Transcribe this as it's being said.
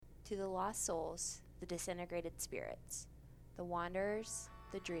To the lost souls, the disintegrated spirits, the wanderers,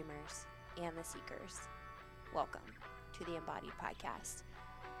 the dreamers, and the seekers, welcome to the Embodied Podcast.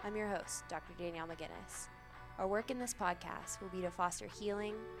 I'm your host, Dr. Danielle McGinnis. Our work in this podcast will be to foster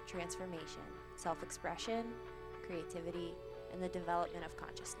healing, transformation, self-expression, creativity, and the development of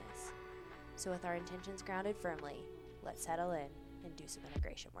consciousness. So with our intentions grounded firmly, let's settle in and do some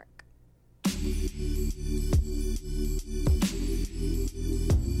integration work.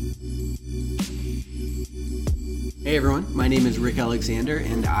 Hey everyone, my name is Rick Alexander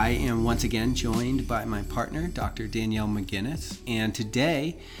and I am once again joined by my partner, Dr. Danielle McGinnis. And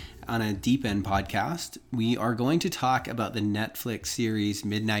today on a Deep End podcast, we are going to talk about the Netflix series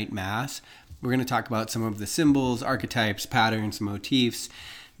Midnight Mass. We're going to talk about some of the symbols, archetypes, patterns, motifs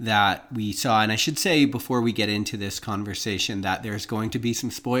that we saw. And I should say before we get into this conversation that there's going to be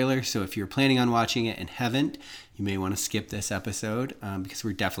some spoilers. So if you're planning on watching it and haven't, you may want to skip this episode because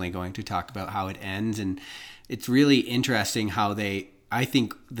we're definitely going to talk about how it ends. And it's really interesting how I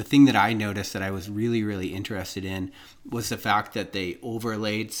think the thing that I noticed that I was really interested in was the fact that they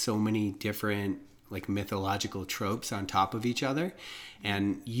overlaid so many different like mythological tropes on top of each other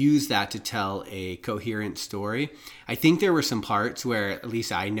and use that to tell a coherent story. I think there were some parts where at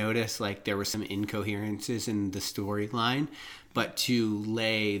least I noticed like there were some incoherences in the storyline, but to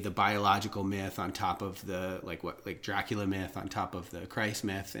lay the biological myth on top of the like Dracula myth on top of the Christ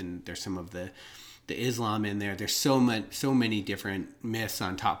myth, and there's some of the Islam in there. There's so many different myths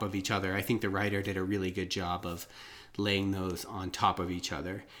on top of each other. I think the writer did a really good job of laying those on top of each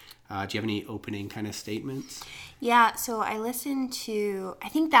other. Do you have any opening kind of statements? Yeah, so I listened to, I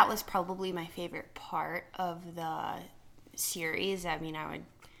think that was probably my favorite part of the series. I mean, I would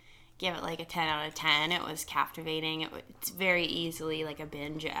give it like a 10 out of 10. It was captivating. It's very easily like a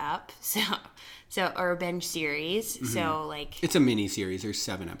binge up, or a binge series. Mm-hmm. So like... It's a mini series. There's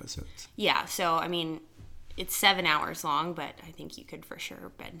 7 episodes. Yeah, so I mean... It's 7 hours long, but I think you could for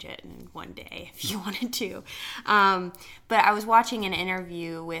sure binge it in one day if you wanted to. But I was watching an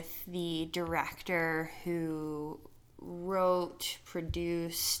interview with the director who wrote,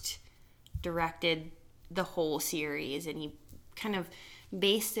 produced, directed the whole series, and he kind of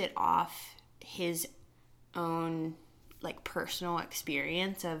based it off his own like personal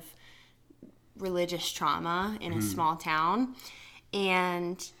experience of religious trauma in a small town.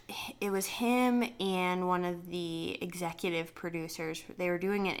 And it was him and one of the executive producers. They were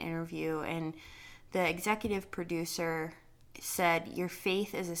doing an interview, and the executive producer said, "Your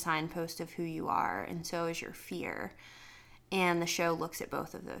faith is a signpost of who you are, and so is your fear." And the show looks at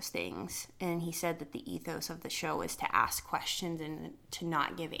both of those things. And he said that the ethos of the show is to ask questions and to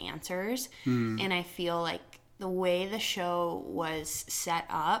not give answers. And I feel like the way the show was set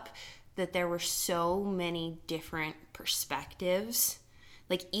up, that there were so many different perspectives.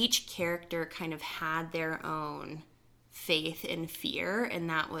 Like each character kind of had their own faith and fear, and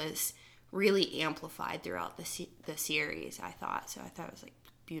that was really amplified throughout the series, I thought. So I thought it was like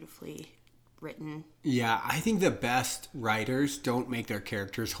beautifully written. Yeah, I think the best writers don't make their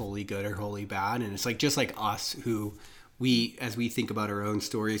characters wholly good or wholly bad. And it's like just like us, who as we think about our own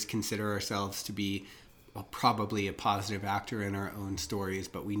stories, consider ourselves to be probably a positive actor in our own stories,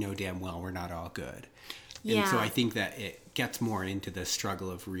 but we know damn well we're not all good. Yeah. And so I think that it gets more into the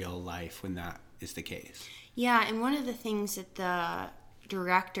struggle of real life when that is the case. Yeah, and one of the things that the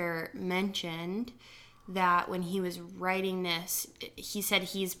director mentioned, that when he was writing this, he said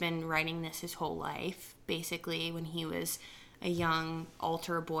he's been writing this his whole life, basically when he was a young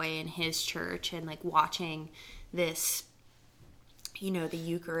altar boy in his church and like watching this, you know, the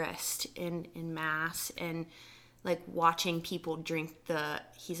Eucharist in Mass, and like watching people drink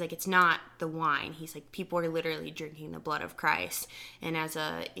he's like, it's not the wine. He's like, people are literally drinking the blood of Christ. And as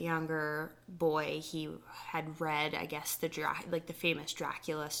a younger boy, he had read, I guess, the famous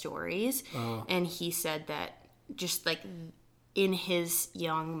Dracula stories. Oh. And he said that just like in his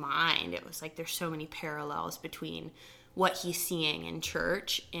young mind, it was like, there's so many parallels between what he's seeing in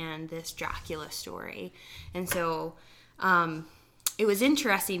church and this Dracula story. And so, it was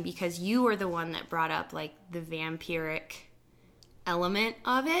interesting because you were the one that brought up like the vampiric element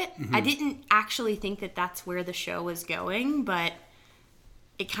of it. Mm-hmm. I didn't actually think that that's where the show was going, but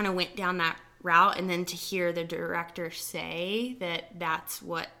it kind of went down that route. And then to hear the director say that that's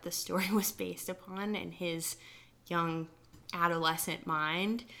what the story was based upon in his young adolescent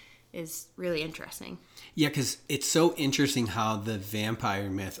mind is really interesting. Yeah, because it's so interesting how the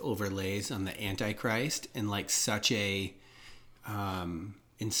vampire myth overlays on the Antichrist in like such a...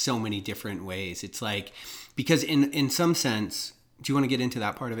 in so many different ways. It's like, because in some sense, do you want to get into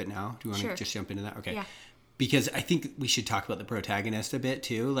that part of it now? Do you want to just jump into that? Okay. Yeah. because I think we should talk about the protagonist a bit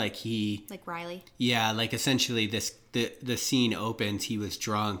too. Like Riley. Yeah, like essentially the scene opens, he was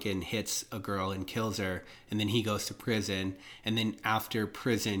drunk and hits a girl and kills her, and then he goes to prison, and then after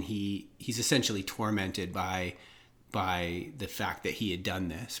prison he's essentially tormented by the fact that he had done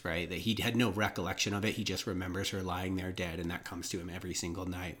this, right? That he had no recollection of it. He just remembers her lying there dead, and that comes to him every single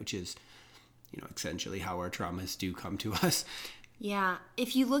night, which is, essentially how our traumas do come to us. Yeah.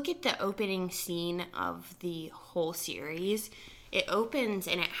 If you look at the opening scene of the whole series, it opens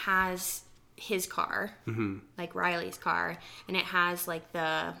and it has his car, like Riley's car, and it has like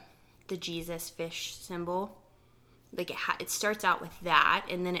the Jesus fish symbol. Like it starts out with that,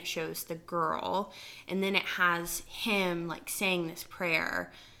 and then it shows the girl, and then it has him like saying this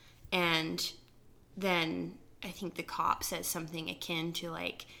prayer, and then I think the cop says something akin to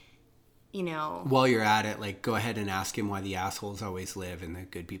like, while you're at it, like, go ahead and ask him why the assholes always live and the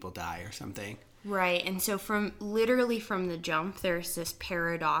good people die or something. Right. And so from the jump, there's this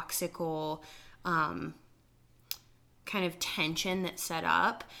paradoxical kind of tension that's set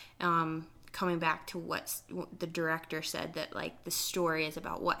up. Coming back to what the director said, that like the story is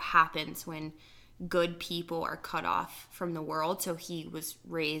about what happens when good people are cut off from the world. So he was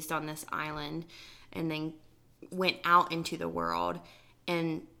raised on this island and then went out into the world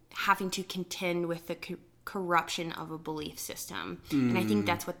and having to contend with the corruption of a belief system. And I think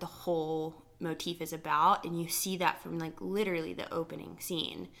that's what the whole motif is about. And you see that from like literally the opening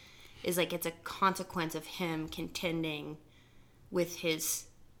scene is like, it's a consequence of him contending with his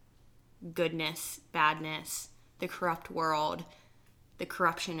goodness, badness, the corrupt world, the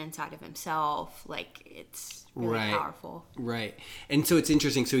corruption inside of himself. Like, it's really powerful. Right. And so it's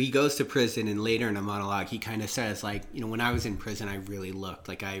interesting. So he goes to prison, and later in a monologue, he kind of says, like, when I was in prison, I really looked.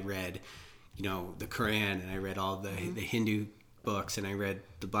 Like, I read, the Quran, and I read all the Hindu books, and I read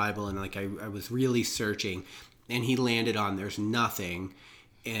the Bible, and, like, I was really searching. And he landed on there's nothing,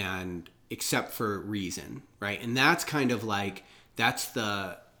 and except for reason, right? And that's kind of like, that's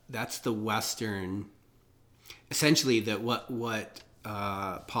the Western, essentially, that what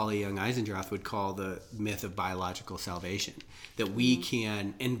Paul Young Eisendrath would call the myth of biological salvation, that we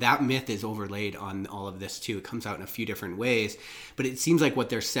can, and that myth is overlaid on all of this too. It comes out in a few different ways, but it seems like what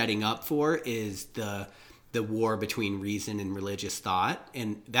they're setting up for is the war between reason and religious thought,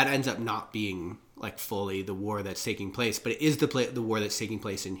 and that ends up not being like fully the war that's taking place, but it is the war that's taking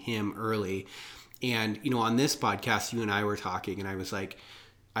place in him early. And on this podcast, you and I were talking, and I was like,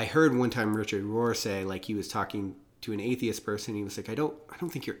 I heard one time Richard Rohr say, like, he was talking to an atheist person. He was like, I don't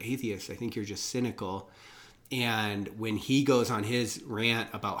think you're atheist. I think you're just cynical. And when he goes on his rant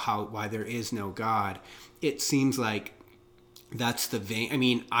about why there is no God, it seems like that's the vein. I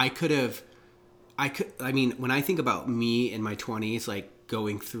mean, when I think about me in my 20s, like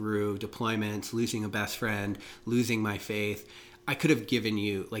going through deployments, losing a best friend, losing my faith, I could have given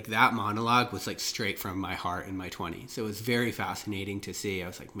you, like, that monologue was like straight from my heart in my 20s. So it was very fascinating to see. I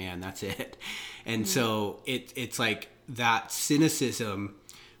was like, man, that's it. And so it's like that cynicism,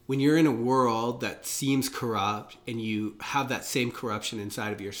 when you're in a world that seems corrupt and you have that same corruption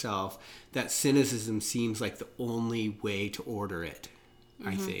inside of yourself, that cynicism seems like the only way to order it,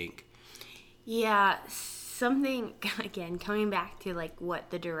 I think. Yeah, something, again, coming back to like what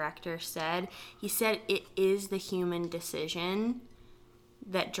the director said, he said it is the human decision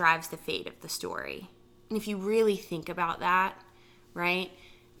that drives the fate of the story. And if you really think about that, right,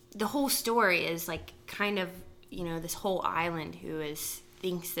 the whole story is like kind of, this whole island who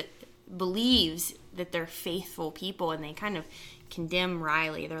believes that they're faithful people, and they kind of condemn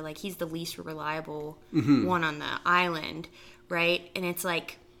Riley. They're like, he's the least reliable one on the island, right? And it's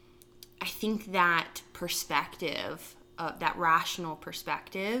like, I think that perspective, that rational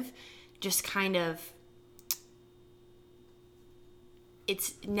perspective, just kind of,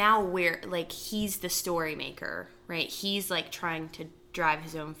 it's now where, like, he's the story maker, right? He's like trying to drive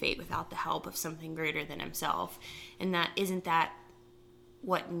his own fate without the help of something greater than himself. And isn't that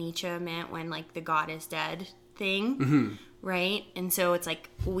what Nietzsche meant when, like, the God is dead thing, right? And so it's like,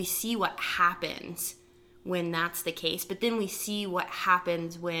 we see what happens when that's the case, but then we see what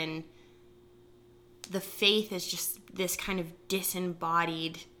happens when the faith is just this kind of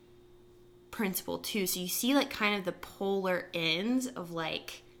disembodied principle too. So you see like kind of the polar ends of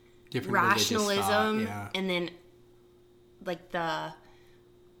like different rationalism thought, and then like the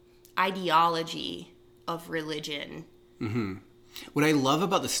ideology of religion. What I love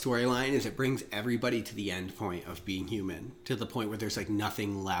about the storyline is it brings everybody to the end point of being human, to the point where there's like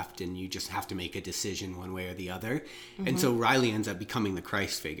nothing left and you just have to make a decision one way or the other. And so Riley ends up becoming the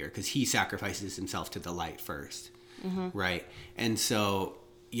Christ figure because he sacrifices himself to the light first, right? And so,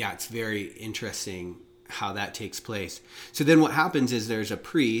 yeah, it's very interesting how that takes place. So then what happens is there's a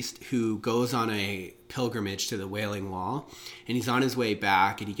priest who goes on a pilgrimage to the Wailing Wall, and he's on his way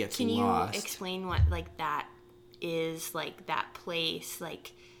back, and he gets lost. Can you explain what like that is, like that place?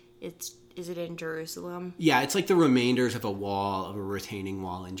 Like, is it in Jerusalem? Yeah, it's like the remainders of a retaining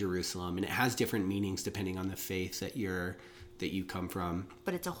wall in Jerusalem, and it has different meanings depending on the faith that you come from.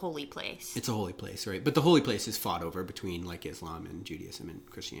 But it's a holy place. It's a holy place, right? But the holy place is fought over between like Islam and Judaism and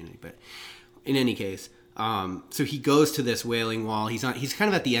Christianity. But in any case, so he goes to this Wailing Wall. He's kind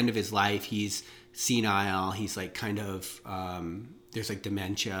of at the end of his life. He's senile. He's like kind of there's like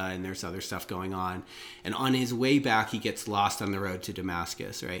dementia and there's other stuff going on. And on his way back, he gets lost on the road to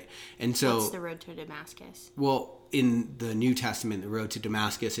Damascus, right? And so what's the road to Damascus? Well, in the New Testament, the road to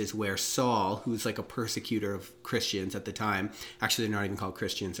Damascus is where Saul, who's like a persecutor of Christians at the time, actually they're not even called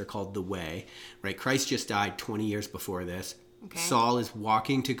Christians, they're called the Way, right? Christ just died 20 years before this. Okay. Saul is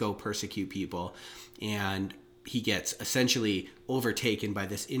walking to go persecute people, and he gets essentially overtaken by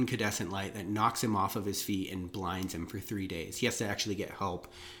this incandescent light that knocks him off of his feet and blinds him for 3 days. He has to actually get help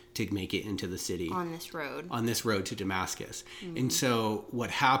to make it into the city. On this road to Damascus. Mm-hmm. And so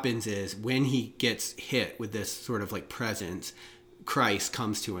what happens is when he gets hit with this sort of like presence, Christ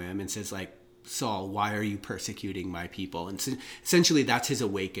comes to him and says like, Saul, why are you persecuting my people? And so essentially that's his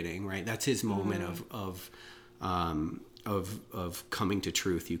awakening, right? That's his moment of coming to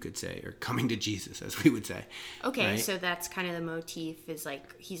truth, you could say, or coming to Jesus, as we would say. Okay, right? So that's kind of the motif, is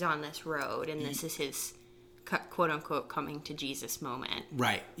like he's on this road, and this is his quote unquote coming to Jesus moment.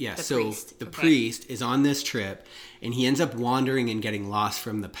 Right. Yeah. The priest is on this trip, and he ends up wandering and getting lost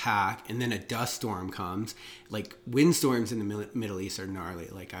from the pack, and then a dust storm comes. Like windstorms in the Middle East are gnarly.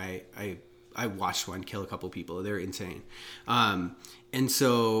 Like I watched one kill a couple people. They're insane. And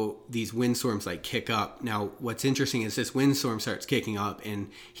so these windstorms like kick up. Now, what's interesting is this windstorm starts kicking up, and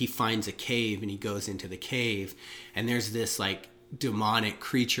he finds a cave, and he goes into the cave, and there's this like demonic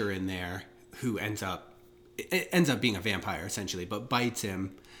creature in there who ends up being a vampire essentially, but bites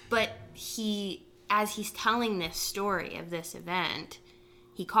him. But as he's telling this story of this event,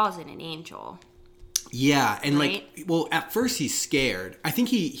 he calls it an angel. Yeah, and right? At first he's scared. I think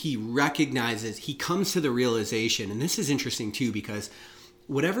he recognizes, he comes to the realization, and this is interesting too, because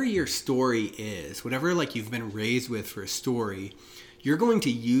whatever your story is, whatever like you've been raised with for a story, you're going to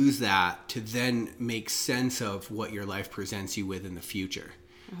use that to then make sense of what your life presents you with in the future,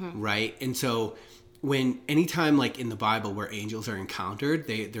 right? And so anytime like in the Bible where angels are encountered,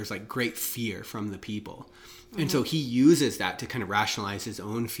 there's like great fear from the people. And so he uses that to kind of rationalize his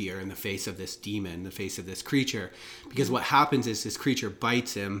own fear in the face of this demon, in the face of this creature. Because what happens is this creature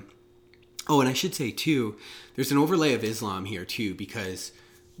bites him. Oh, and I should say too, there's an overlay of Islam here too, because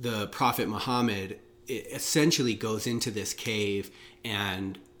the Prophet Muhammad essentially goes into this cave,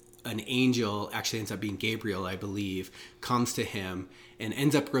 and an angel, actually ends up being Gabriel, I believe, comes to him and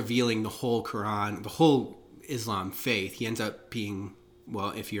ends up revealing the whole Quran, the whole Islam faith. He ends up being,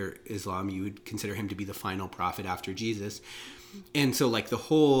 well, if you're Islam, you would consider him to be the final prophet after Jesus. And so like the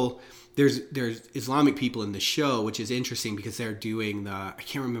whole, there's Islamic people in the show, which is interesting because they're doing I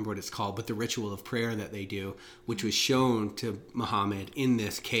can't remember what it's called, but the ritual of prayer that they do, which was shown to Muhammad in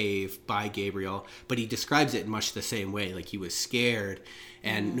this cave by Gabriel. But he describes it in much the same way, like he was scared,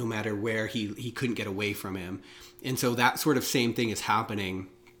 and no matter where he couldn't get away from him. And so that sort of same thing is happening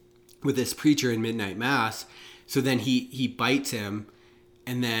with this preacher in Midnight Mass. So then he bites him,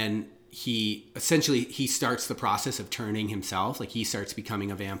 and then he starts the process of turning himself, like he starts becoming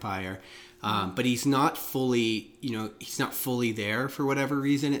a vampire, but he's not fully there for whatever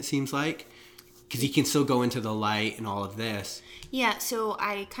reason, it seems like, because he can still go into the light and all of this. Yeah, so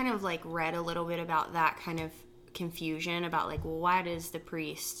I kind of like read a little bit about that kind of confusion about like, well, why does the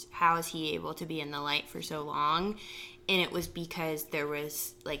priest, how is he able to be in the light for so long? And it was because there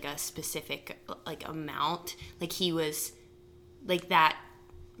was like a specific like amount, like he was like that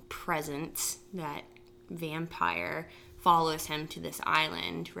presence, that vampire follows him to this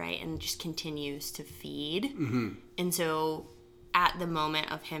island, right, and just continues to feed. And so at the moment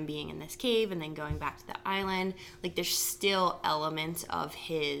of him being in this cave and then going back to the island, like there's still elements of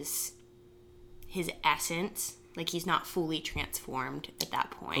his essence, like he's not fully transformed at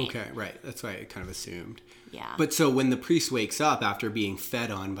that point. Okay, right. That's why I kind of assumed. Yeah. But so when the priest wakes up after being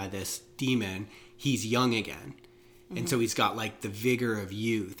fed on by this demon, he's young again. And so he's got like the vigor of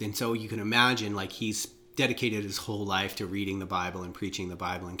youth. And so you can imagine like he's dedicated his whole life to reading the Bible and preaching the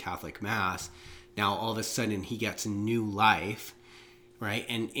Bible in Catholic Mass. Now all of a sudden he gets new life. right?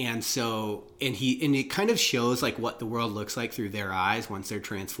 And it kind of shows like what the world looks like through their eyes once they're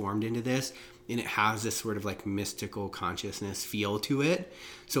transformed into this, and it has this sort of like mystical consciousness feel to it.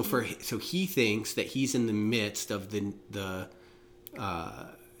 So he thinks that he's in the midst of the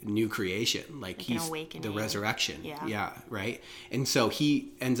new creation, like he's the resurrection. Yeah, right. And so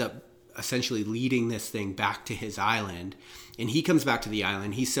he ends up essentially leading this thing back to his island, and he comes back to the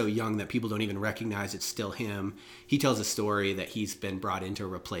island. He's so young that people don't even recognize it's still him. He tells a story that he's been brought in to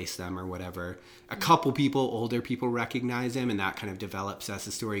replace them or whatever. A couple people, older people, recognize him, and that kind of develops as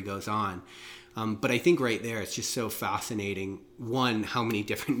the story goes on. But I think right there, it's just so fascinating. One, how many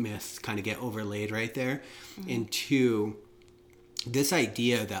different myths kind of get overlaid right there. And two, this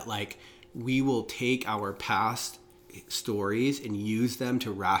idea that like we will take our past stories and use them to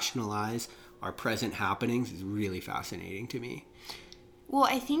rationalize our present happenings is really fascinating to me. Well,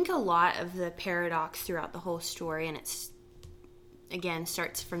 I think a lot of the paradox throughout the whole story, and it's, again,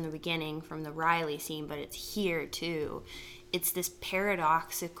 starts from the beginning, from the Riley scene, but it's here too. It's this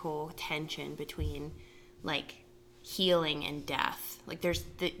paradoxical tension between like healing and death. Like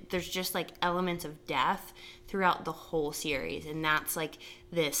there's just like elements of death throughout the whole series, and that's like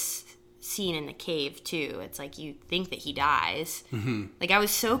this scene in the cave too. It's like you think that he dies. Like I was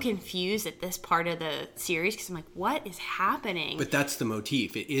so confused at this part of the series because I'm like, what is happening? But that's the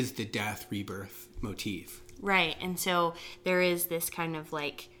motif. It is the death rebirth motif, right? And so there is this kind of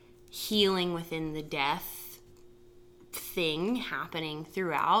like healing within the death thing happening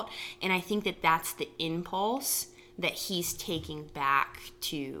throughout, and I think that that's the impulse that he's taking back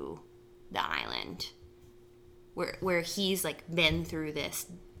to the island, where he's like been through this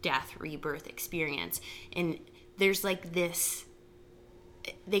death rebirth experience. And there's like this,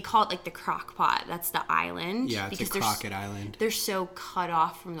 they call it like the crock pot. That's the island. Yeah, it's a Crockett Island. They're so cut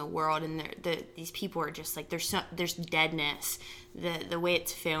off from the world, and these people are just like, there's deadness. The way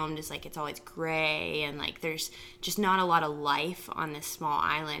it's filmed is like it's always gray, and like there's just not a lot of life on this small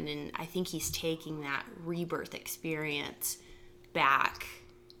island. And I think he's taking that rebirth experience back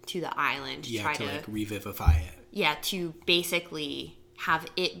to the island to try to like revivify it. Yeah, to basically have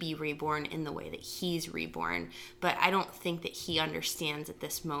it be reborn in the way that he's reborn. But I don't think that he understands at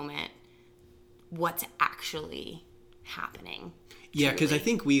this moment what's actually happening. Yeah, because I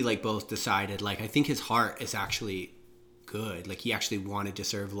think we like both decided, like, I think his heart is actually good. Like he actually wanted to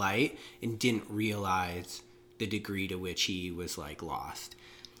serve light and didn't realize the degree to which he was like lost.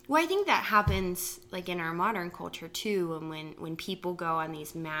 Well, I think that happens like in our modern culture too, and when people go on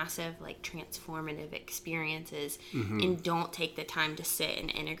these massive like transformative experiences and don't take the time to sit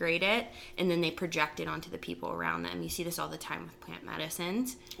and integrate it, and then they project it onto the people around them. You see this all the time with plant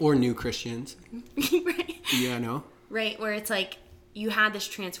medicines. Or new Christians. Right. Yeah, no? Right, where it's like you had this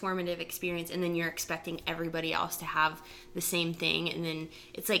transformative experience and then you're expecting everybody else to have the same thing, and then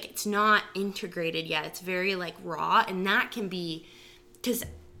it's like it's not integrated yet. It's very like raw, and that can be, because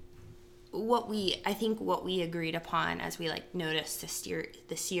what we agreed upon as we like noticed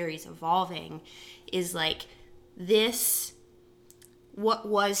the series evolving is like this, what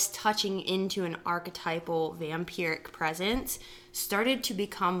was touching into an archetypal vampiric presence started to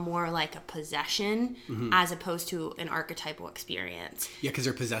become more like a possession as opposed to an archetypal experience. Yeah, because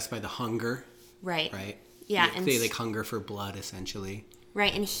they're possessed by the hunger. Right. Yeah, and they like hunger for blood essentially.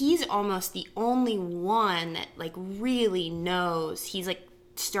 Right, and he's almost the only one that like really knows. He's like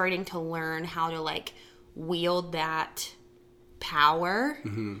starting to learn how to like wield that power,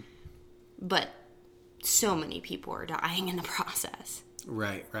 but so many people are dying in the process.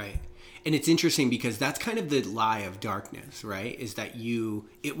 Right. And it's interesting because that's kind of the lie of darkness, right? Is that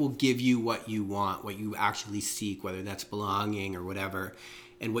it will give you what you want, what you actually seek, whether that's belonging or whatever.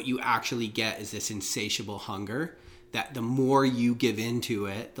 And what you actually get is this insatiable hunger that the more you give into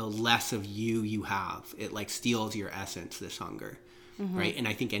it, the less of you have. It like steals your essence, this hunger. Right, and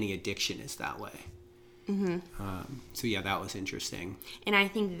I think any addiction is that way. So yeah, that was interesting. And I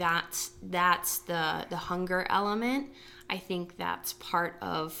think that's the hunger element. I think that's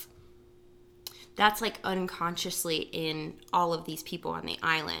like unconsciously in all of these people on the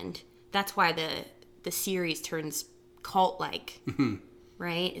island. That's why the series turns cult-like,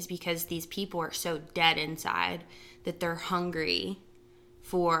 right? Is because these people are so dead inside that they're hungry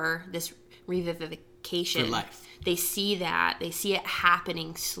for this revivification. For life. They see it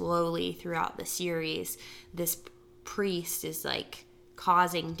happening slowly throughout the series. This priest is like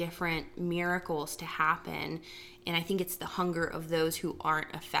causing different miracles to happen, and I think it's the hunger of those who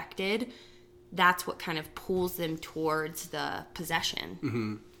aren't affected. That's what kind of pulls them towards the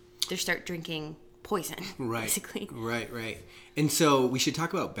possession. They start drinking poison, basically. Right. And so we should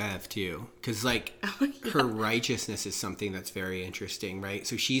talk about Bev too, because like her righteousness is something that's very interesting, right?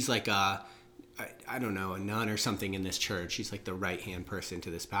 So she's like I don't know, a nun or something in this church. She's like the right-hand person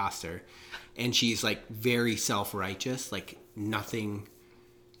to this pastor. And she's like very self-righteous, like nothing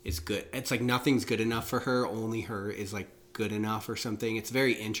is good. It's like nothing's good enough for her. Only her is like good enough or something. It's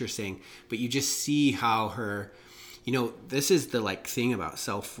very interesting. But you just see how her, this is the like thing about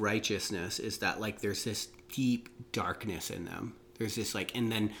self-righteousness is that like there's this deep darkness in them. There's this like,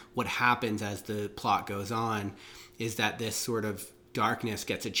 and then what happens as the plot goes on is that this sort of darkness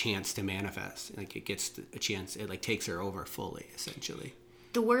gets a chance to manifest. Like it gets a chance, it like takes her over fully, essentially.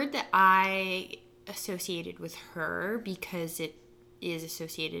 The word that I associated with her, because it is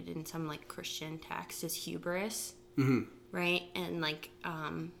associated in some like Christian text, is hubris. Mm-hmm. Right? And like,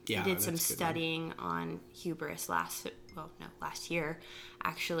 I did some studying on hubris last year,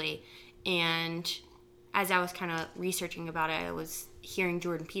 actually. And as I was kind of researching about it, I was hearing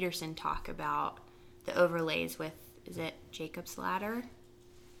Jordan Peterson talk about the overlays with, is it Jacob's ladder?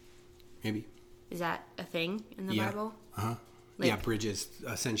 Maybe. Is that a thing in the Bible? Uh-huh. Bridges.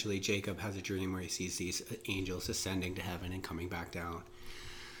 Essentially, Jacob has a dream where he sees these angels ascending to heaven and coming back down.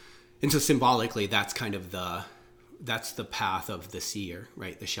 And so symbolically, that's kind of that's the path of the seer,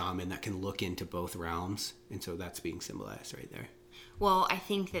 right? The shaman that can look into both realms. And so that's being symbolized right there. Well, I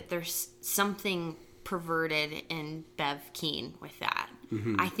think that there's something perverted in Bev Keane with that.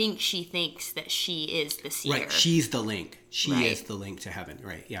 Mm-hmm. I think she thinks that she is the seer. Right, she's the link. She is the link to heaven.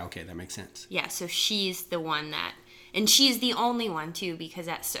 Right, yeah, okay, that makes sense. Yeah, so she's the one that, and she's the only one too, because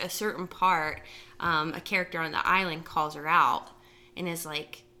at a certain part, a character on the island calls her out and is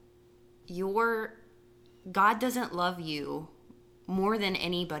like, God doesn't love you more than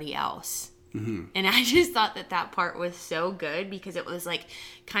anybody else. Mm-hmm. And I just thought that part was so good because it was like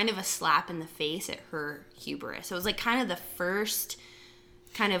kind of a slap in the face at her hubris. It was like kind of the first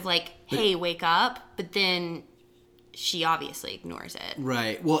kind of like, hey, wake up. But then she obviously ignores it.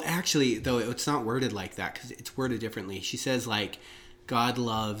 Right. Well, actually, though, it's not worded like that because it's worded differently. She says like, God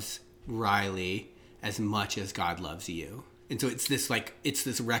loves Riley as much as God loves you. And so it's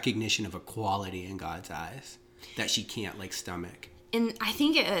this recognition of equality in God's eyes that she can't like stomach. And I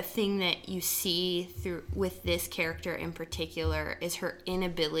think a thing that you see with this character in particular is her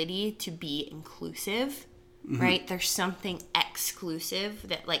inability to be inclusive, mm-hmm. right? There's something exclusive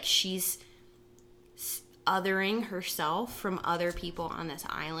that like she's othering herself from other people on this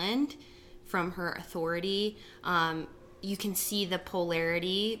island, from her authority. You can see the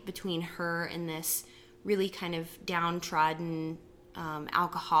polarity between her and this really kind of downtrodden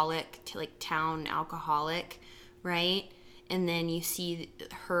alcoholic, to like town alcoholic, right? And then you see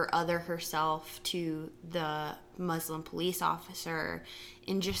her other herself to the Muslim police officer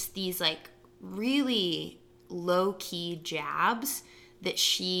in just these like really low-key jabs that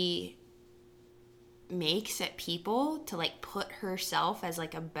she makes at people to like put herself as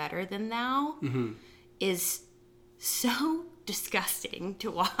like a better than thou mm-hmm. is so disgusting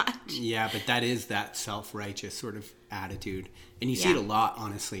to watch. Yeah, but that is that self-righteous sort of attitude. And you see it a lot,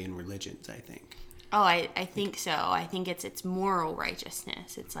 honestly, in religions, I think. Oh, I think so. I think it's moral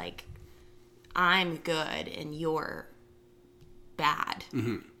righteousness. It's like, I'm good and you're bad.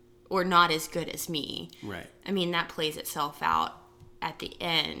 Mm-hmm. Or not as good as me. Right. I mean, that plays itself out at the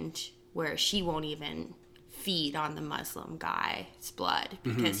end where she won't even feed on the Muslim guy's blood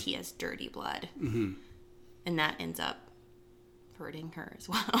because mm-hmm. he has dirty blood. Mm-hmm. And that ends up hurting her as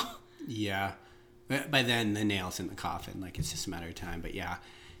well. Yeah. By then, the nail's in the coffin. Like, it's just a matter of time. But yeah,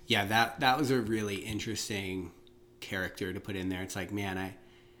 that was a really interesting character to put in there. It's like, man,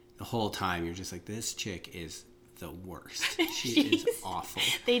 the whole time you're just like, this chick is the worst. She is awful.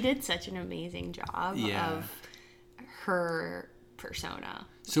 They did such an amazing job of her persona.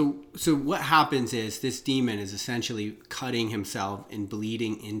 So what happens is this demon is essentially cutting himself and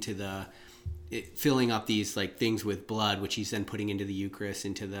bleeding into filling up these like things with blood, which he's then putting into the Eucharist,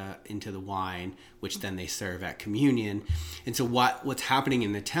 into the wine, which then they serve at communion. And so what's happening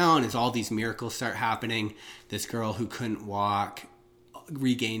in the town is all these miracles start happening. This girl who couldn't walk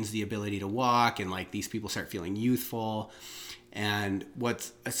regains the ability to walk, and like these people start feeling youthful. And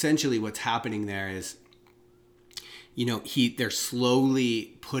what's happening there is, they're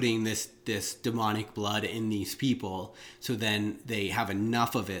slowly putting this demonic blood in these people, so then they have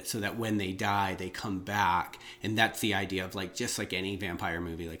enough of it so that when they die, they come back. And that's the idea of like, just like any vampire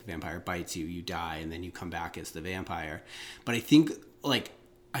movie, like a vampire bites you, you die, and then you come back as the vampire. But I think like,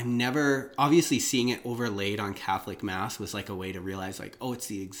 obviously seeing it overlaid on Catholic Mass was like a way to realize like, oh, it's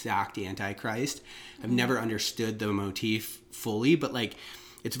the exact Antichrist. I've never understood the motif fully, but like,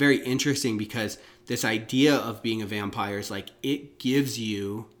 it's very interesting because this idea of being a vampire is like, it gives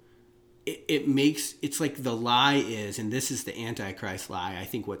you, it's like the lie is, and this is the Antichrist lie. I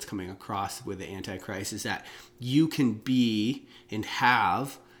think what's coming across with the Antichrist is that you can be and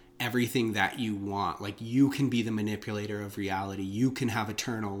have everything that you want. Like, you can be the manipulator of reality. You can have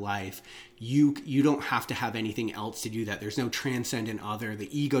eternal life. You don't have to have anything else to do that. There's no transcendent other.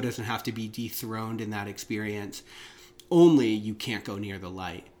 The ego doesn't have to be dethroned in that experience. Only you can't go near the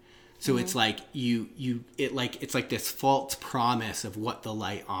light. So it's like it's like this false promise of what the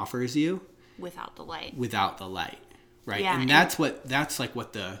light offers you without the light. Right? Yeah, and that's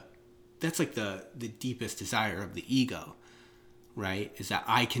the deepest desire of the ego, right? Is that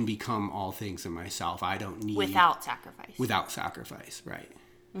I can become all things in myself. I don't need without sacrifice. Right?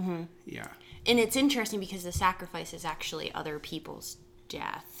 Yeah. And it's interesting because the sacrifice is actually other people's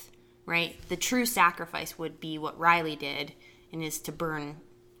death, right? The true sacrifice would be what Riley did, and is to burn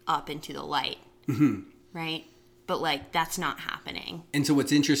up into the light, right? But like, that's not happening. And so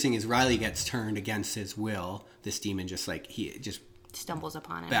what's interesting is Riley gets turned against his will. This demon just stumbles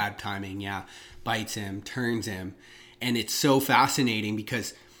upon him. Bad timing, yeah. Bites him, turns him. And it's so fascinating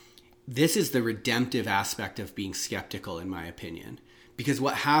because this is the redemptive aspect of being skeptical, in my opinion. Because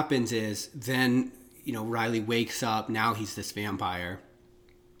what happens is then, Riley wakes up. Now he's this vampire.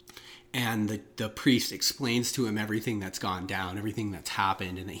 And the priest explains to him everything that's gone down, everything that's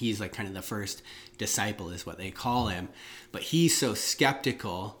happened, and that he's like kind of the first disciple is what they call him. But he's so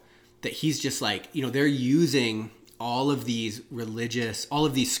skeptical that he's just like, they're using all of these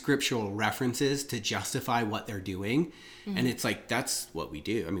scriptural references to justify what they're doing. And it's like, that's what we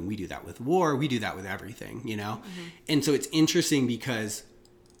do. I mean, we do that with war. We do that with everything, And so it's interesting because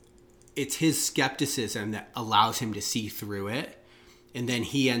it's his skepticism that allows him to see through it. And then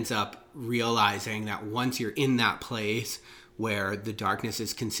he ends up realizing that once you're in that place where the darkness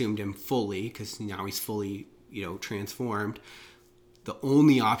has consumed him fully, because now he's fully, transformed, the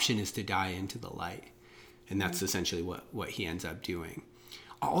only option is to die into the light. And that's essentially what he ends up doing.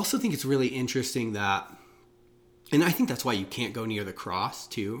 I also think it's really interesting that, and I think that's why you can't go near the cross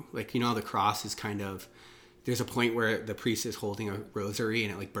too. Like, the cross is kind of, there's a point where the priest is holding a rosary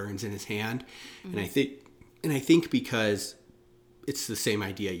and it like burns in his hand. And I think because it's the same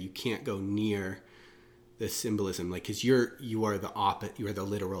idea. You can't go near the symbolism, like, because you are the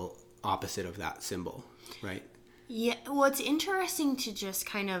literal opposite of that symbol, right? Yeah. Well, it's interesting to just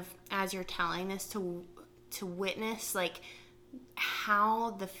kind of, as you're telling this, to witness like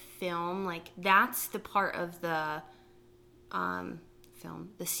how the film, like, that's the part of the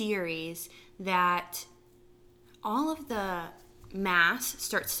the series that all of the mass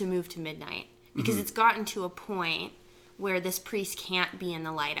starts to move to midnight because it's gotten to a point where this priest can't be in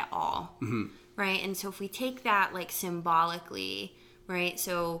the light at all, right? And so if we take that like symbolically, right?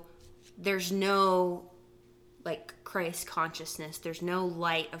 So there's no like Christ consciousness, there's no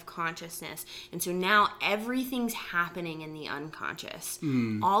light of consciousness, and so now everything's happening in the unconscious.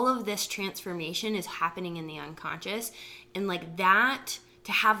 All of this transformation is happening in the unconscious, and like that,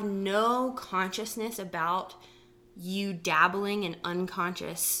 to have no consciousness about you dabbling in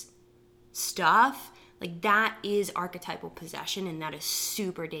unconscious stuff, like that is archetypal possession, and that is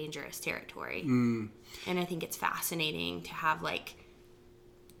super dangerous territory. And I think it's fascinating to have like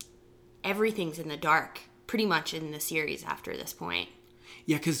everything's in the dark pretty much in the series after this point.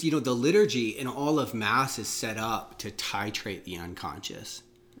 Yeah, because the liturgy in all of Mass is set up to titrate the unconscious,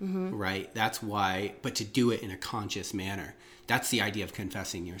 right? That's why, but to do it in a conscious manner. That's the idea of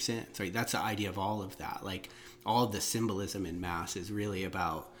confessing your sins, right? That's the idea of all of that. Like, all of the symbolism in Mass is really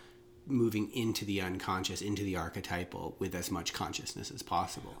about moving into the unconscious, into the archetypal with as much consciousness as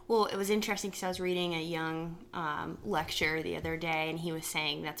possible. Well, it was interesting because I was reading a Jung lecture the other day, and he was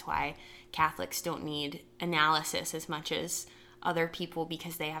saying that's why Catholics don't need analysis as much as other people,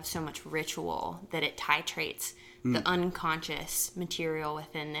 because they have so much ritual that it titrates the unconscious material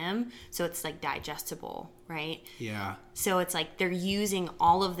within them, so it's like digestible, right? Yeah. So it's like they're using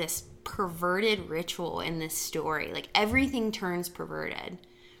all of this perverted ritual in this story. Like everything turns perverted,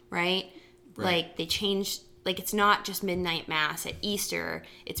 right? Like they change, like it's not just midnight mass at Easter,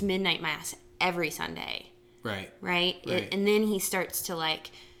 it's midnight mass every Sunday. Right? And then he starts to like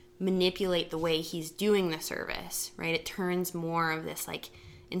manipulate the way he's doing the service, right? It turns more of this, like,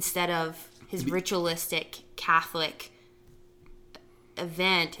 instead of his ritualistic Catholic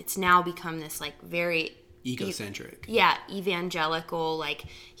event, it's now become this like very egocentric. Evangelical, like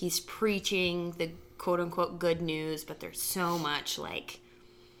he's preaching the quote unquote good news, but there's so much like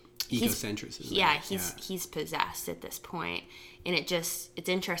egocentrism. He's possessed at this point. And it's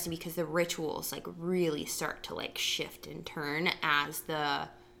interesting because the rituals like really start to like shift and turn as the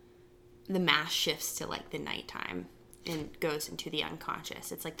mass shifts to like the nighttime and goes into the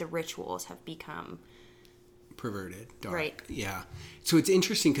unconscious. It's like the rituals have become perverted, dark. Right. Yeah. So it's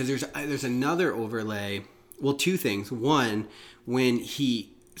interesting because there's another overlay. Well, two things. One, when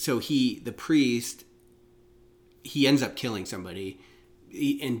the priest, he ends up killing somebody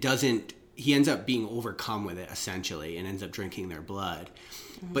he ends up being overcome with it essentially and ends up drinking their blood.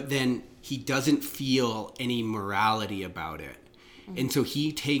 Mm-hmm. But then he doesn't feel any morality about it. Mm-hmm. And so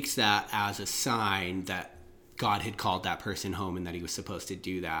he takes that as a sign that God had called that person home and that he was supposed to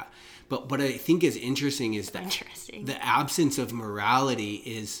do that. But what I think is interesting is that the absence of morality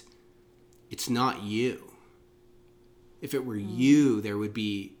is, it's not you. If it were you, there would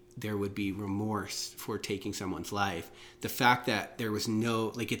be remorse for taking someone's life. The fact that there was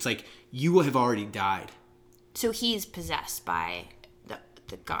no, like, it's like you have already died. So he's possessed by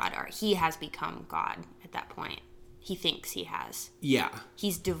the God, or he has become God at that point. He thinks he has. Yeah.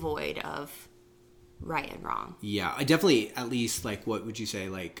 He's devoid of right and wrong. Yeah, I definitely, at least, like, what would you say?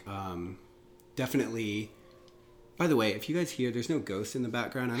 Like, definitely. By the way, if you guys hear, there's no ghost in the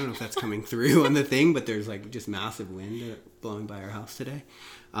background. I don't know if that's coming through on the thing, but there's like just massive wind blowing by our house today.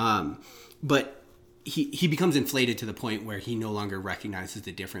 But he becomes inflated to the point where he no longer recognizes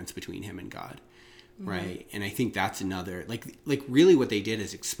the difference between him and God. Mm-hmm. Right. And I think that's another, like really what they did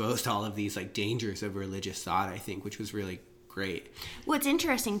is exposed all of these like dangers of religious thought, I think, which was really great. Well, it's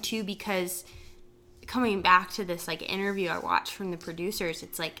interesting too, because coming back to this like interview I watched from the producers,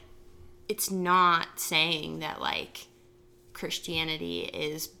 it's like, it's not saying that like Christianity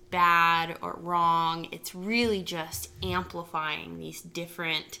is bad or wrong. It's really just amplifying these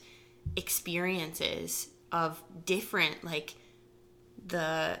different experiences of different, like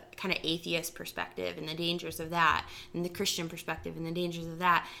the kind of atheist perspective and the dangers of that, and the Christian perspective and the dangers of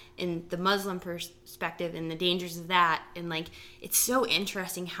that, and the Muslim perspective and the dangers of that. And like, it's so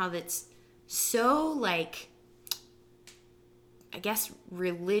interesting how that's so like, I guess,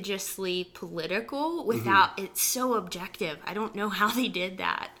 religiously political without it's so objective. I don't know how they did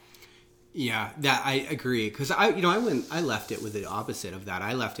that. Yeah, that I agree, because I left it with the opposite of that.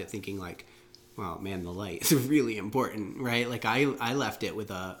 I left it thinking like, well, man, the light is really important, right? Like I left it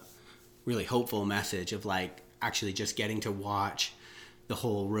with a really hopeful message of like actually just getting to watch the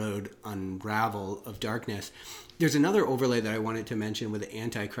whole road unravel of darkness. There's another overlay that I wanted to mention with the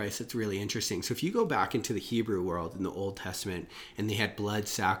Antichrist that's really interesting. So if you go back into the Hebrew world in the Old Testament and they had blood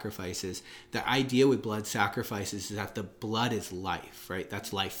sacrifices, the idea with blood sacrifices is that the blood is life, right?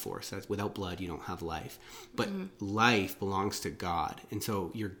 That's life force. That's, without blood, you don't have life. But life belongs to God. And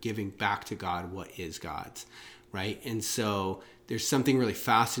so you're giving back to God what is God's, right? And so there's something really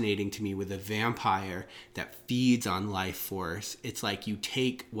fascinating to me with a vampire that feeds on life force. It's like you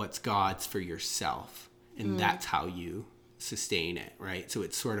take what's God's for yourself. And that's how you sustain it, right? So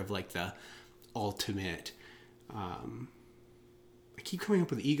it's sort of like the ultimate, I keep coming up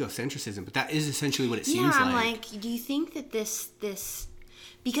with egocentrism, but that is essentially what it seems like. Yeah, I'm like, do you think that this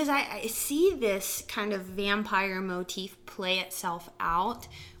because I see this kind of vampire motif play itself out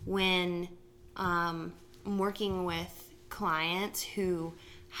when I'm working with clients who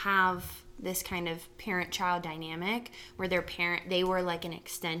have this kind of parent-child dynamic where they were like an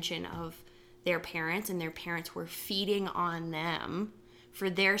extension of their parents, and their parents were feeding on them for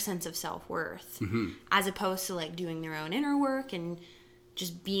their sense of self-worth, as opposed to like doing their own inner work and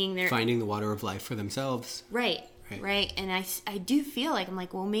just being there, finding the water of life for themselves. Right. And I do feel like, I'm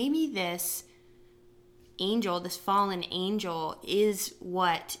like, well, maybe this angel, this fallen angel, is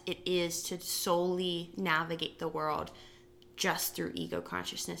what it is to solely navigate the world just through ego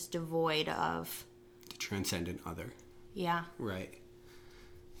consciousness, devoid of the transcendent other. Yeah. Right.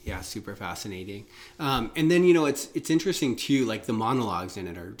 Yeah, super fascinating. And then, it's interesting too, like the monologues in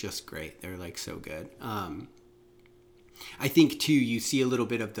it are just great. They're like so good. I think too, you see a little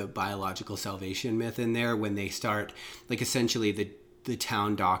bit of the biological salvation myth in there when they start, like essentially the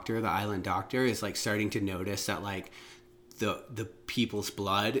town doctor, the island doctor is like starting to notice that like the people's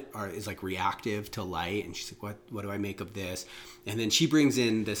blood is like reactive to light, and she's like, what do I make of this? And then she brings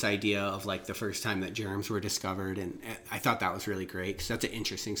in this idea of like the first time that germs were discovered, and I thought that was really great, because that's an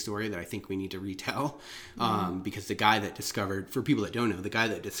interesting story that I think we need to retell, because the guy that discovered, for people that don't know, the guy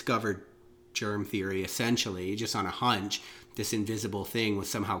that discovered germ theory, essentially just on a hunch, this invisible thing was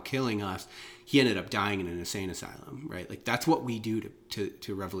somehow killing us, he ended up dying in an insane asylum, right? Like that's what we do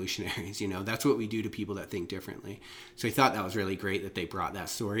to revolutionaries, that's what we do to people that think differently. So I thought that was really great that they brought that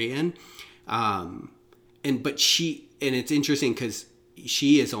story in. And it's interesting because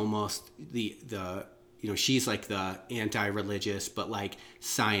she is almost the she's like the anti-religious, but like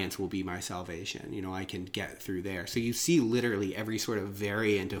science will be my salvation. I can get through there. So you see literally every sort of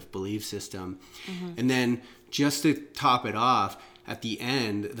variant of belief system. And then just to top it off, at the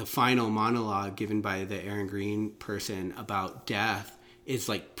end, the final monologue given by the Aaron Green person about death is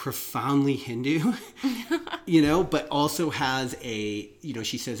like profoundly Hindu, but also has a,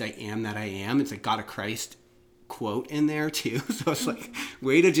 she says, I am that I am. It's like got a Christ quote in there too. So it's like,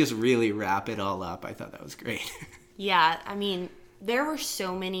 way to just really wrap it all up. I thought that was great. Yeah. I mean, there were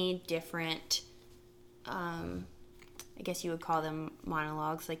so many different, I guess you would call them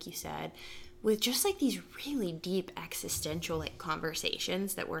monologues, like you said, with just like these really deep existential like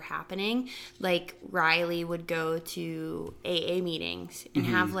conversations that were happening. Like Riley would go to AA meetings and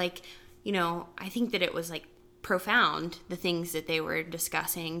have like, I think that it was like profound, the things that they were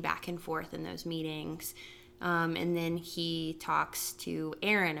discussing back and forth in those meetings. And then he talks to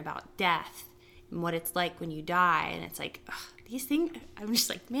Aaron about death and what it's like when you die. And it's like, these things, I'm just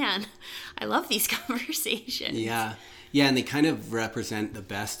like, man, I love these conversations. Yeah. Yeah, and they kind of represent the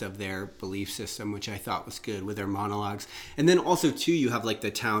best of their belief system, which I thought was good with their monologues. And then also, too, you have like the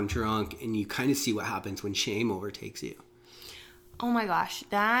town drunk, and you kind of see what happens when shame overtakes you. Oh my gosh,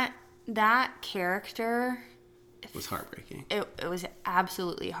 that character was heartbreaking. It was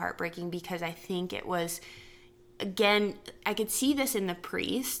absolutely heartbreaking, because I think it was, again, I could see this in the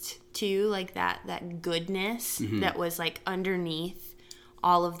priest too, like that goodness that was like underneath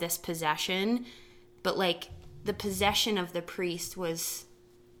all of this possession. But like the possession of the priest was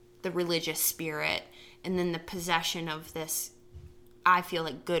the religious spirit, and then the possession of this, I feel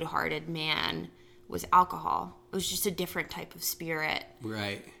like, good-hearted man was alcohol. It was just a different type of spirit.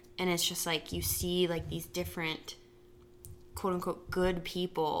 Right. And it's just like you see like these different quote-unquote good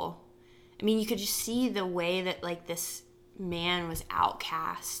people. I mean, you could just see the way that like this man was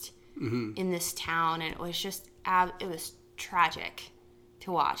outcast in this town, and it was just it was tragic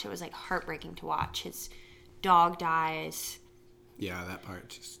to watch. It was like heartbreaking to watch. His dog dies. Yeah, that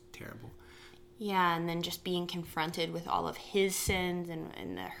part's just terrible. Yeah, and then just being confronted with all of his sins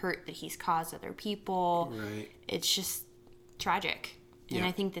and the hurt that he's caused other people. Right. It's just tragic. And Yeah.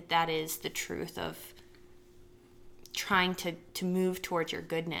 I think that is the truth of trying to move towards your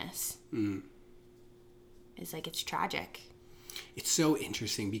goodness. It's like, it's tragic. It's so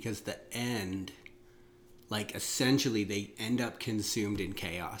interesting because the end, like essentially they end up consumed in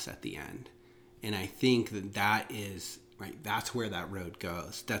chaos at the end. And I think that is, right, that's where that road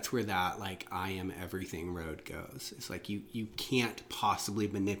goes. That's where that, like, I am everything road goes. It's like you can't possibly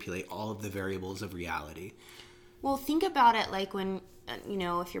manipulate all of the variables of reality. Well, think about it like when,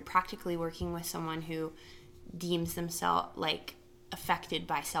 if you're practically working with someone who deems themselves, like, affected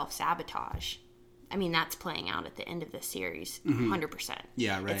by self-sabotage. I mean, that's playing out at the end of this series, 100%.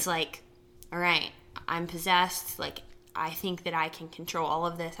 Yeah, right. It's like, all right, I'm possessed, like, I think that I can control all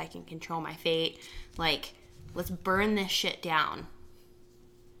of this. I can control my fate. Like, let's burn this shit down.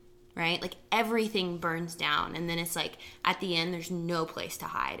 Right? Like, everything burns down. And then it's like, at the end, there's no place to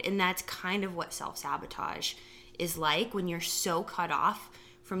hide. And that's kind of what self-sabotage is like, when you're so cut off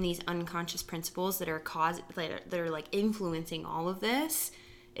from these unconscious principles that are that are like influencing all of this.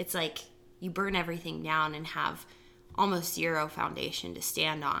 It's like you burn everything down and have almost zero foundation to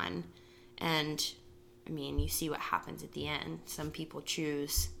stand on. And I mean, you see what happens at the end. Some people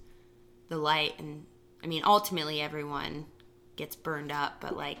choose the light, and I mean, ultimately everyone gets burned up,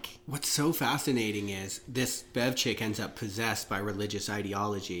 but like... What's so fascinating is this Bev chick ends up possessed by religious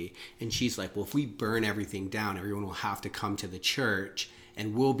ideology, and she's like, well, if we burn everything down, everyone will have to come to the church,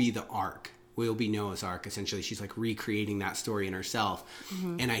 and we'll be the ark. We'll be Noah's Ark, essentially. She's like recreating that story in herself.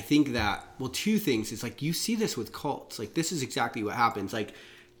 And I think that, well, two things. It's like, you see this with cults. Like, this is exactly what happens. Like,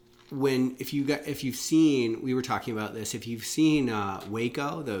 if you've seen, we were talking about this, if you've seen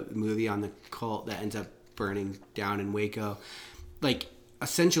Waco, the movie on the cult that ends up burning down in Waco, like,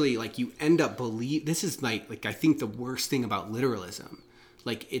 essentially, like, you end up this is like I think the worst thing about literalism.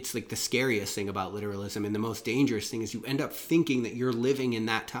 Like, it's like the scariest thing about literalism, and the most dangerous thing is you end up thinking that you're living in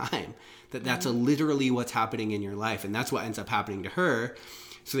that time, that's literally what's happening in your life, and that's what ends up happening to her.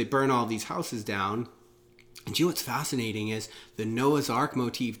 So they burn all these houses down. And you know what's fascinating is the Noah's Ark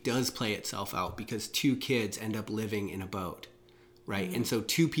motif does play itself out, because two kids end up living in a boat, right? And so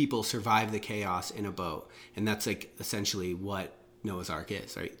two people survive the chaos in a boat. And that's like essentially what Noah's Ark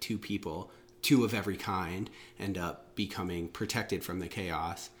is, right? Two people, two of every kind, end up becoming protected from the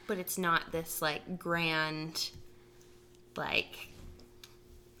chaos. But it's not this like grand, like,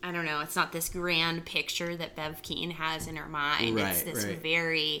 I don't know, it's not this grand picture that Bev Keaton has in her mind. Right, it's this right.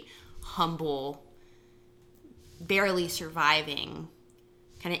 very humble, barely surviving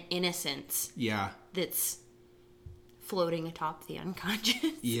kind of innocence. Yeah. That's floating atop the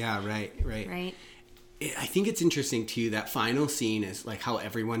unconscious. Yeah, right. Right. I think it's interesting too, that final scene is like how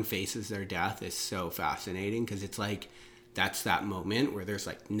everyone faces their death is so fascinating, because it's like that's that moment where there's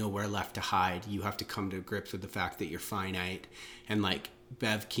like nowhere left to hide. You have to come to grips with the fact that you're finite, and like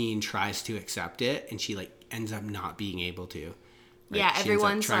Bev Keane tries to accept it and she like ends up not being able to. Right? Yeah, she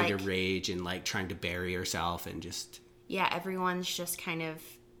everyone's ends up trying like, to rage and like trying to bury herself and just... Yeah, everyone's just kind of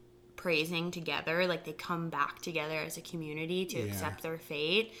praising together. Like they come back together as a community to accept their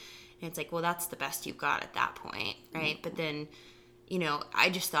fate. And it's like, well, that's the best you've got at that point, right? But then, you know, I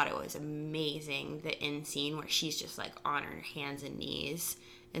just thought it was amazing, the end scene where she's just like on her hands and knees.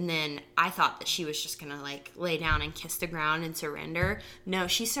 And then I thought that she was just going to like lay down and kiss the ground and surrender. No,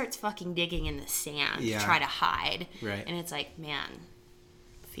 she starts fucking digging in the sand to try to hide. Right. And it's like, man,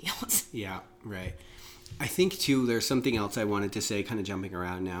 feels. Yeah, right. I think too, there's something else I wanted to say, kind of jumping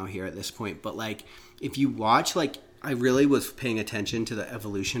around now here at this point. But like, if you watch, like, I really was paying attention to the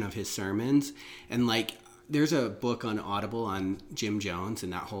evolution of his sermons. And like, there's a book on Audible on Jim Jones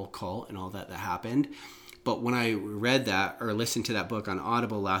and that whole cult and all that happened. But when I read that or listened to that book on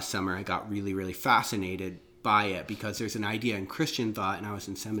Audible last summer, I got really, really fascinated by it, because there's an idea in Christian thought, and I was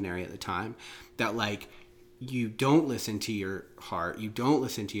in seminary at the time, that like, you don't listen to your heart, you don't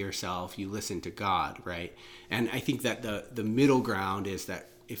listen to yourself, you listen to God, right? And I think that the middle ground is that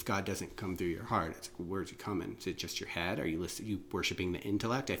if God doesn't come through your heart, it's like, where's he coming? Is it just your head? Are you worshiping the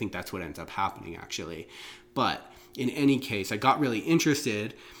intellect? I think that's what ends up happening, actually. But in any case, I got really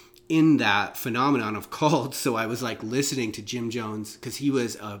interested in that phenomenon of cults. So I was like listening to Jim Jones, because he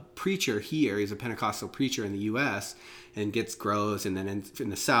was a preacher here. He's a Pentecostal preacher in the U.S. and grows and then ends in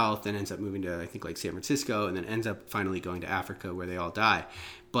the South and ends up moving to, I think, like San Francisco, and then ends up finally going to Africa where they all die.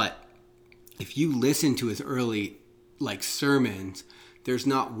 But if you listen to his early like sermons, there's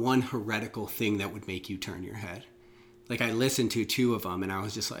not one heretical thing that would make you turn your head. Like I listened to 2 of them and I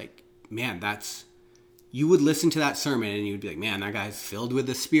was just like, man, you would listen to that sermon and you would be like, man, that guy's filled with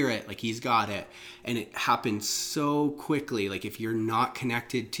the Spirit. Like he's got it. And it happens so quickly. Like if you're not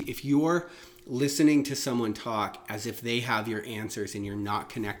connected to, if you're listening to someone talk as if they have your answers and you're not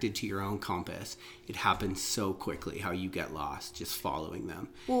connected to your own compass, it happens so quickly how you get lost just following them.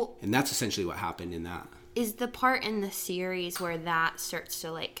 Well, and that's essentially what happened in that. Is the part in the series where that starts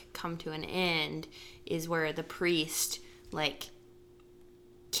to like come to an end is where the priest like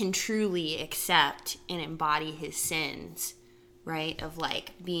can truly accept and embody his sins, right? Of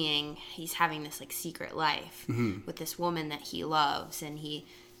like he's having this like secret life with this woman that he loves, and he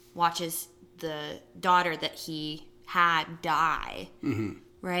watches the daughter that he had die,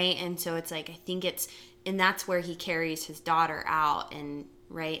 right? And so it's like, I think and that's where he carries his daughter out, and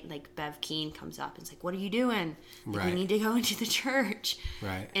right, like Bev Keane comes up and is like, what are you doing? Like, we need to go into the church.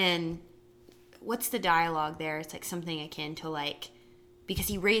 Right. And what's the dialogue there? It's like something akin to like, because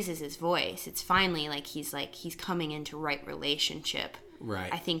he raises his voice, it's finally like he's coming into right relationship. Right.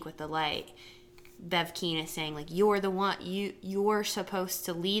 I think with the light. Bev Keane is saying like, you're the one, you're supposed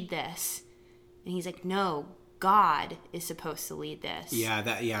to lead this. And he's like, no, God is supposed to lead this.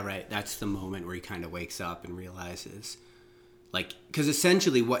 Yeah, right. That's the moment where he kind of wakes up and realizes, like, because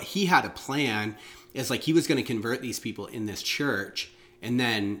essentially what he had a plan is like he was going to convert these people in this church, and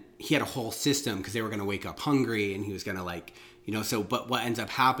then he had a whole system because they were going to wake up hungry, and he was going to like, you know, so, but what ends up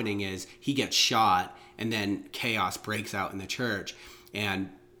happening is he gets shot, and then chaos breaks out in the church, and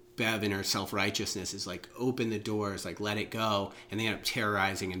Bev in her self-righteousness is like, open the doors, like let it go, and they end up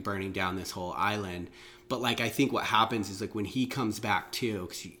terrorizing and burning down this whole island. But like, I think what happens is like when he comes back too,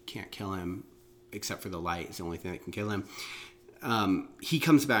 because you can't kill him except for the light, is the only thing that can kill him. He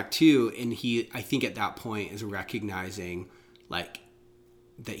comes back too, and I think at that point is recognizing like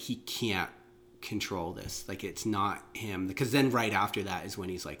that he can't control this. Like it's not him, because then right after that is when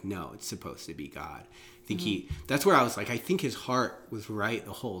he's like, no, it's supposed to be God. I think that's where I was like, I think his heart was right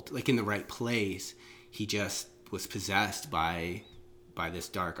the whole, like in the right place. He just was possessed by this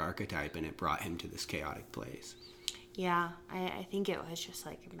dark archetype, and it brought him to this chaotic place. Yeah, I think it was just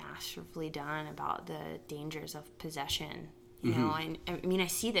like masterfully done about the dangers of possession. You know, and I mean, I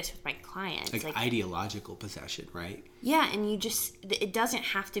see this with my clients. Like ideological possession, right? Yeah, and it doesn't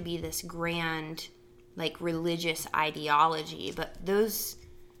have to be this grand, like, religious ideology, but those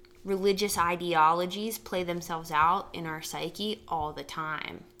religious ideologies play themselves out in our psyche all the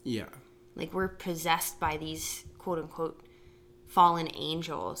time. Yeah. Like, we're possessed by these, quote-unquote, fallen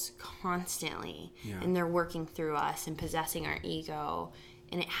angels constantly. Yeah. And they're working through us and possessing our ego.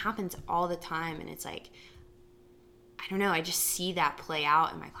 And it happens all the time, and it's like, I don't know, I just see that play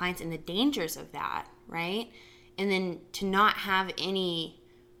out in my clients and the dangers of that, right? And then to not have any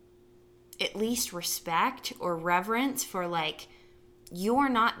at least respect or reverence for, like, you're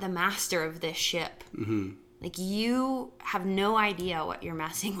not the master of this ship. Mm-hmm. Like, you have no idea what you're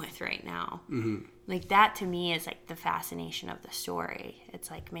messing with right now. Mm-hmm. Like, that to me is, like, the fascination of the story.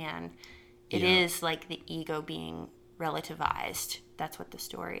 It's like, man, it is, like, the ego being relativized. That's what the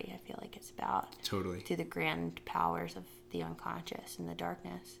story, I feel like, is about. Totally. Through the grand powers of the unconscious and the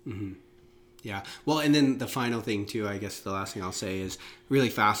darkness. Mm-hmm. Yeah. Well, and then the final thing, too, I guess the last thing I'll say is really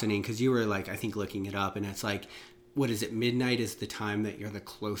fascinating because you were, like, I think looking it up, and it's like, what is it? Midnight is the time that you're the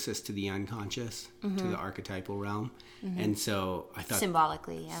closest to the unconscious, mm-hmm. to the archetypal realm. Mm-hmm. And so I thought...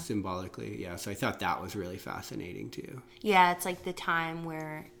 Symbolically, yeah. So I thought that was really fascinating, too. Yeah, it's like the time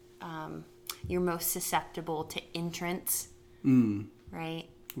where you're most susceptible to entrance, right?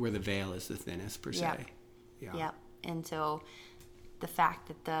 Where the veil is the thinnest, per se. Yep. And so the fact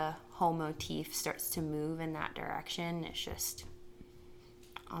that the whole motif starts to move in that direction is just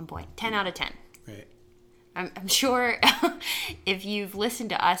on point. 10 out of 10. Right. I'm sure if you've listened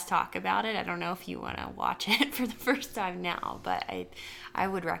to us talk about it, I don't know if you want to watch it for the first time now, but I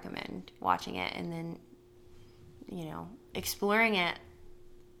would recommend watching it and then, exploring it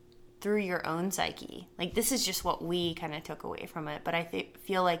through your own psyche. Like, this is just what we kind of took away from it, but I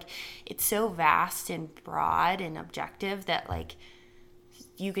feel like it's so vast and broad and objective that, like,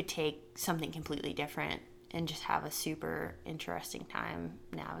 you could take something completely different and just have a super interesting time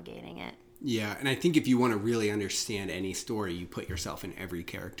navigating it. Yeah, and I think if you want to really understand any story, you put yourself in every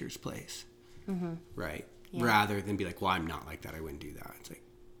character's place, mm-hmm. right? Yeah. Rather than be like, well, I'm not like that, I wouldn't do that. It's like,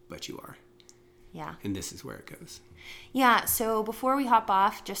 but you are. Yeah. And this is where it goes. Yeah, so before we hop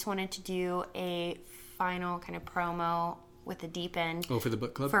off, just wanted to do a final kind of promo with the Deep End. Oh, for the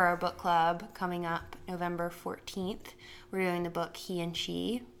book club? For our book club coming up November 14th. We're doing the book He and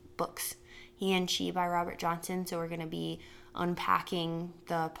She, He and She by Robert Johnson. So we're going to be unpacking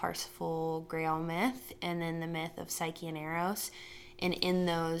the Parsifal Grail myth and then the myth of Psyche and Eros. And in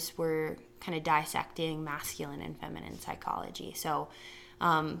those, we're kind of dissecting masculine and feminine psychology. So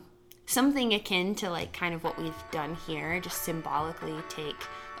something akin to, like, kind of what we've done here, just symbolically take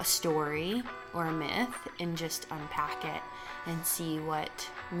a story or a myth and just unpack it and see what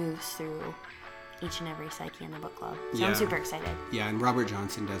moves through each and every psyche in the book club. So I'm super excited. Yeah, and Robert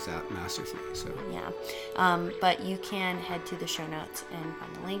Johnson does that masterfully. So yeah, but you can head to the show notes and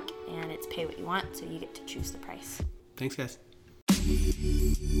find the link, and it's pay what you want, so you get to choose the price. Thanks, guys.